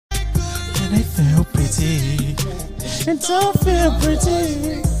pretty. And don't feel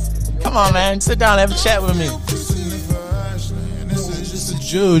pretty. Come on, man. Sit down and have a chat with me. Just a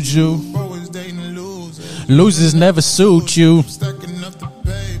juju. Losers never suit you.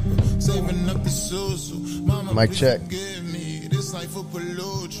 Mic check.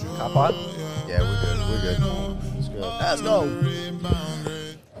 Hop on. Yeah, we're good. Let's go.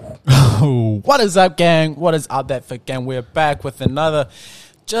 What is up, gang? What is up, that fit gang? We're back with another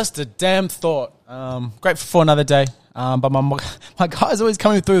Just a Damn Thought. Grateful for another day. But my guys always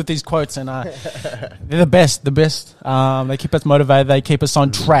coming through with these quotes, and they're the best. They keep us motivated. They keep us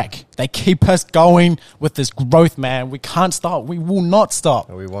on track. They keep us going with this growth, man. We can't stop. We will not stop.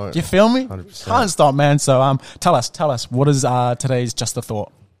 No, we won't. You feel me? 100%. Can't stop, man. So tell us, what is today's Just a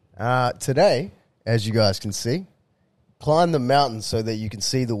Thought? Today, as you guys can see, climb the mountain so that you can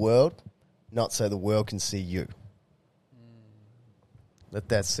see the world, not so the world can see you. Let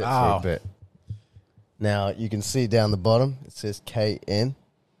that sit for a bit. Now, you can see down the bottom, it says KN.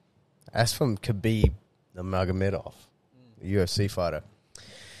 That's from Khabib Nurmagomedov, the UFC fighter.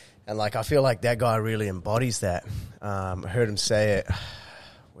 And, I feel like that guy really embodies that. I heard him say it,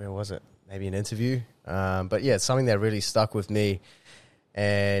 where was it? Maybe an interview. But, yeah, it's something that really stuck with me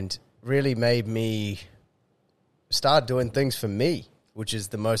and really made me start doing things for me, which is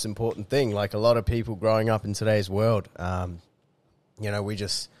the most important thing. Like a lot of people growing up in today's world,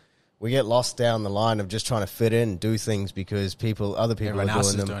 we get lost down the line of just trying to fit in and do things because other people Everyone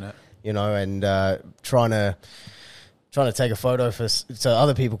are doing it. And trying to take a photo so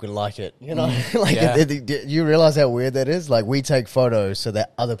other people can like it, you realize how weird that is? Like, we take photos so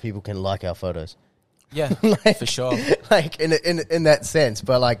that other people can like our photos. Yeah, for sure. In that sense,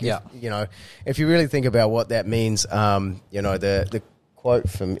 but if you really think about what that means, the quote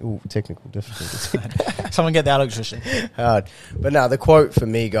from technical difficulties. Someone get the electrician. Hard. But no, the quote for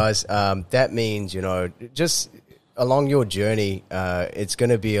me, guys, that means, just along your journey, it's going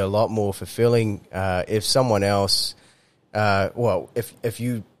to be a lot more fulfilling if someone else, if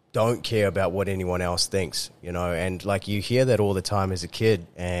you don't care about what anyone else thinks, and you hear that all the time as a kid,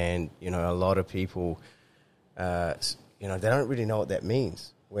 and, a lot of people, they don't really know what that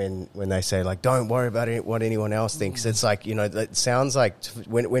means. When they say, don't worry about what anyone else thinks. It's it sounds like,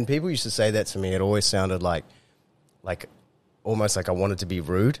 when people used to say that to me, it always sounded like almost like I wanted to be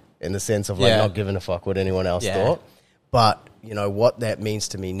rude in the sense of not giving a fuck what anyone else thought. But, what that means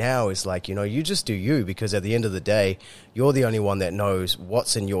to me now is you just do you, because at the end of the day, you're the only one that knows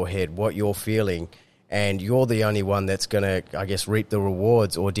what's in your head, what you're feeling, and you're the only one that's going to, I guess, reap the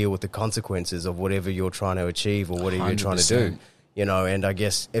rewards or deal with the consequences of whatever you're trying to achieve or whatever 100%. You're trying to do. And I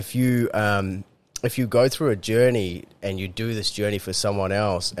guess if you go through a journey and you do this journey for someone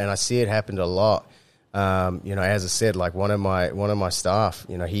else, and I see it happen a lot, as I said, one of my staff,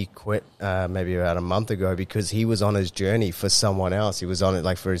 he quit maybe about a month ago because he was on his journey for someone else. He was on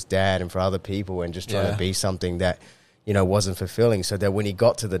it for his dad and for other people, and just trying to be something that, wasn't fulfilling. So that when he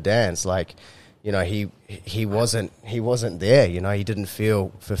got to the dance, he wasn't there. He didn't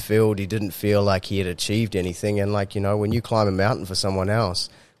feel fulfilled. He didn't feel like he had achieved anything. And when you climb a mountain for someone else,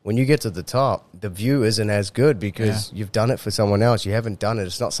 when you get to the top, the view isn't as good because you've done it for someone else. You haven't done it.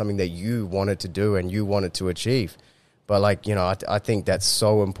 It's not something that you wanted to do and you wanted to achieve. But I think that's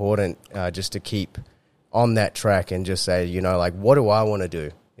so important just to keep on that track and just say, what do I want to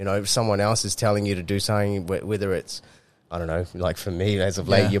do? If someone else is telling you to do something, whether it's, I don't know, for me, as of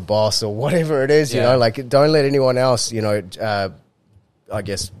late, your boss or whatever it is, don't let anyone else, I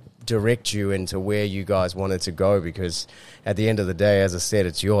guess, direct you into where you guys wanted to go, because at the end of the day, as I said,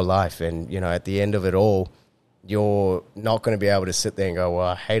 it's your life. And, at the end of it all, you're not going to be able to sit there and go, well,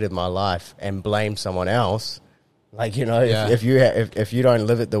 I hated my life, and blame someone else. If you don't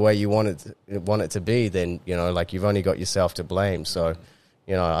live it the way you want it to be, then, you've only got yourself to blame. So,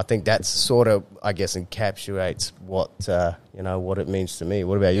 I think that's sort of, I guess, encapsulates what it means to me.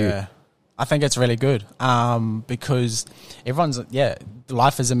 What about you? Yeah. I think it's really good because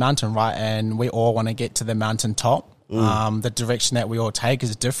life is a mountain, right? And we all want to get to the mountain top. The direction that we all take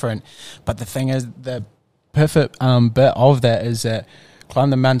is different. But the thing is, the perfect bit of that is that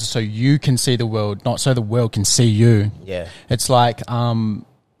climb the mountain so you can see the world, not so the world can see you. Yeah. It's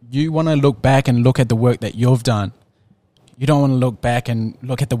you want to look back and look at the work that you've done. You don't want to look back and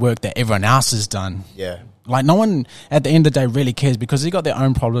look at the work that everyone else has done. Yeah. No one at the end of the day really cares because they got their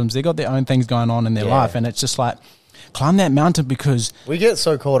own problems. They got their own things going on in their life. And it's just climb that mountain because... We get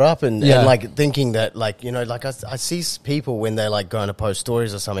so caught up in thinking that, I see people when they're going to post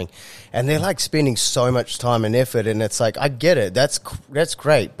stories or something and they're spending so much time and effort, and it's I get it. That's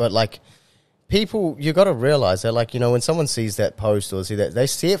great. But people, you got to realize that when someone sees that post or see that, they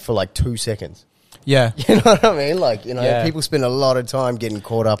see it for 2 seconds. Yeah. You know what I mean? Like, you know, Yeah. people spend a lot of time getting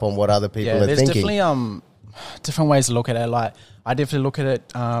caught up on what other people Yeah, are there's thinking. definitely different ways to look at it. Like, I definitely look at it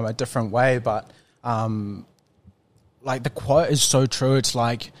a different way, but like the quote is so true. It's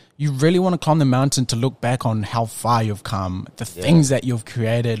like you really want to climb the mountain to look back on how far you've come, the things that you've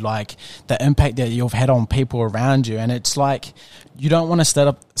created, like the impact that you've had on people around you. And it's like you don't want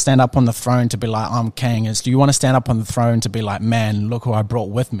to stand up on the throne to be like, I'm king. It's you want to stand up on the throne to be like, man, look who I brought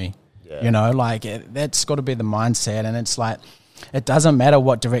with me. Yeah. You know, like that's got to be the mindset. And it's like, it doesn't matter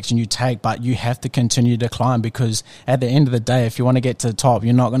what direction you take, but you have to continue to climb, because at the end of the day, if you want to get to the top,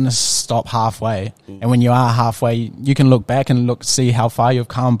 you're not going to stop halfway. And when you are halfway, you can look back and see how far you've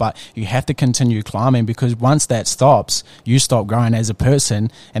come, but you have to continue climbing, because once that stops, you stop growing as a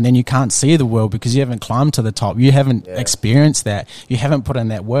person, and then you can't see the world because you haven't climbed to the top. You haven't experienced that. You haven't put in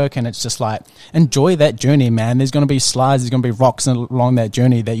that work, and it's just like, enjoy that journey, man. There's going to be slides, there's going to be rocks along that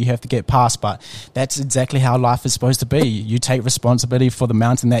journey that you have to get past, but that's exactly how life is supposed to be. You take responsibility for the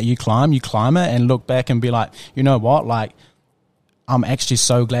mountain that you climb it and look back and be like, you know what, like I'm actually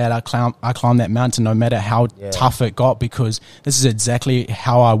so glad I climbed that mountain, no matter how tough it got, because this is exactly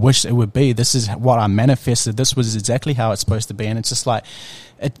how I wish it would be. This is what I manifested. This was exactly how it's supposed to be. And it's just like,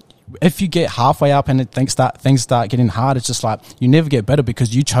 if you get halfway up and things start getting hard, it's just like you never get better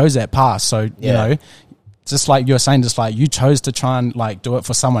because you chose that path. So you know, just like you're saying, just like you chose to try and like do it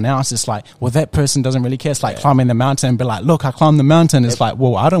for someone else. It's like, well, that person doesn't really care. It's like climbing the mountain and be like, look, I climbed the mountain. It's like,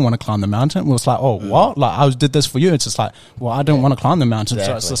 well, I don't want to climb the mountain. Well, it's like, oh, what? Like I did this for you. It's just like, well, I don't want to climb the mountain.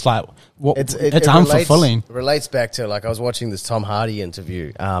 So it's just like, well, it's unfulfilling. Relates back to, like, I was watching this Tom Hardy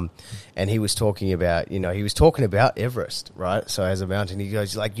interview, and he was talking about, Everest, right? So as a mountain, he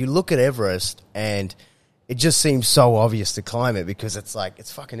goes like, you look at Everest and it just seems so obvious to climb it because it's like, it's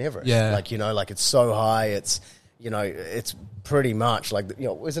fucking Everest. Yeah. Like, you know, like it's so high. It's, you know, it's pretty much like, you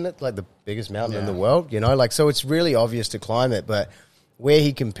know, isn't it like the biggest mountain in the world? You know, like, so it's really obvious to climb it. But where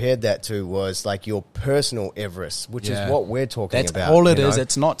he compared that to was like your personal Everest, which is what we're talking about. That's all it is.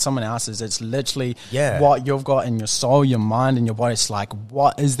 It's not someone else's. It's literally what you've got in your soul, your mind, and your body. It's like,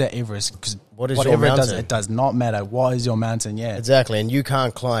 what is that Everest? Because whatever it does, it does not matter. What is your mountain? Yeah, exactly. And you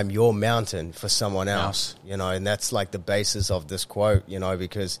can't climb your mountain for someone else, you know, and that's like the basis of this quote, you know,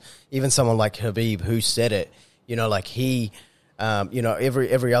 because even someone like Khabib, who said it, you know, like he, you know,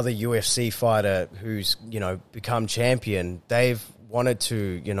 every other UFC fighter who's, you know, become champion, they've wanted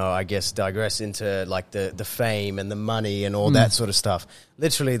to, you know, I guess digress into like the fame and the money and all that sort of stuff.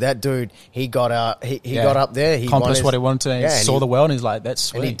 Literally, that dude, he got out, he got up there, he accomplished what he wanted to, and he saw the world, and he's like, that's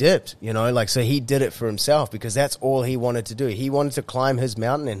sweet. And he dipped, you know, like, so he did it for himself because that's all he wanted to do. He wanted to climb his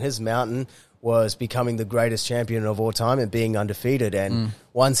mountain, and his mountain was becoming the greatest champion of all time and being undefeated. And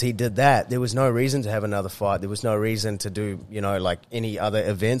once he did that, there was no reason to have another fight. There was no reason to do, you know, like any other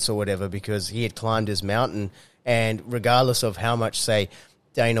events or whatever, because he had climbed his mountain. And regardless of how much, say,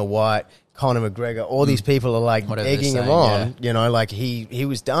 Dana White, Conor McGregor, all these people are like egging him on, you know, like he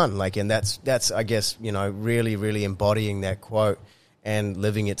was done. Like, and that's, I guess, you know, really, really embodying that quote and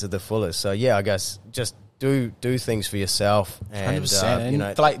living it to the fullest. So yeah, I guess just do things for yourself. And, 100%. you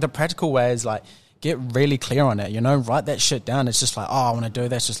know, like the practical way is like, get really clear on it, you know, write that shit down. It's just like, oh, I want to do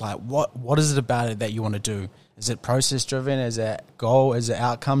that. It's just like, what is it about it that you want to do? Is it process driven? Is it goal? Is it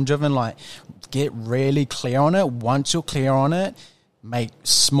outcome driven? Like, get really clear on it. Once you're clear on it, make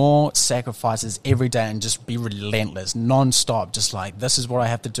small sacrifices every day and just be relentless, non-stop. Just like, this is what I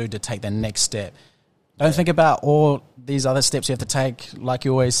have to do to take the next step. Don't think about all these other steps you have to take. Like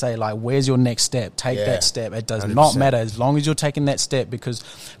you always say, like, where's your next step? Take that step. It does 100%. Not matter as long as you're taking that step, because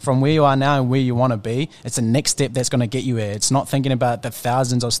from where you are now and where you want to be, it's the next step that's going to get you there. It's not thinking about the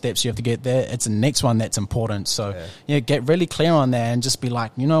thousands of steps you have to get there. It's the next one that's important. So get really clear on that and just be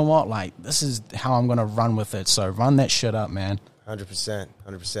like, you know what? Like, this is how I'm going to run with it. So run that shit up, man. 100%.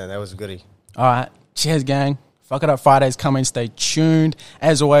 That was a goodie. All right. Cheers, gang. Fuck It Up Fridays coming. Stay tuned.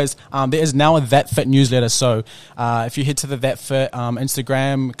 As always, there is now a That Fit newsletter. So if you head to the That Fit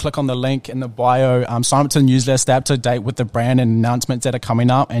Instagram, click on the link in the bio, sign up to the newsletter, stay up to date with the brand and announcements that are coming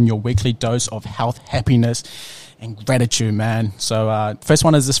up, and your weekly dose of health, happiness, and gratitude, man. So first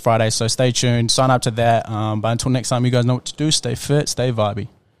one is this Friday, so stay tuned. Sign up to that. But until next time, you guys know what to do. Stay fit, stay vibey.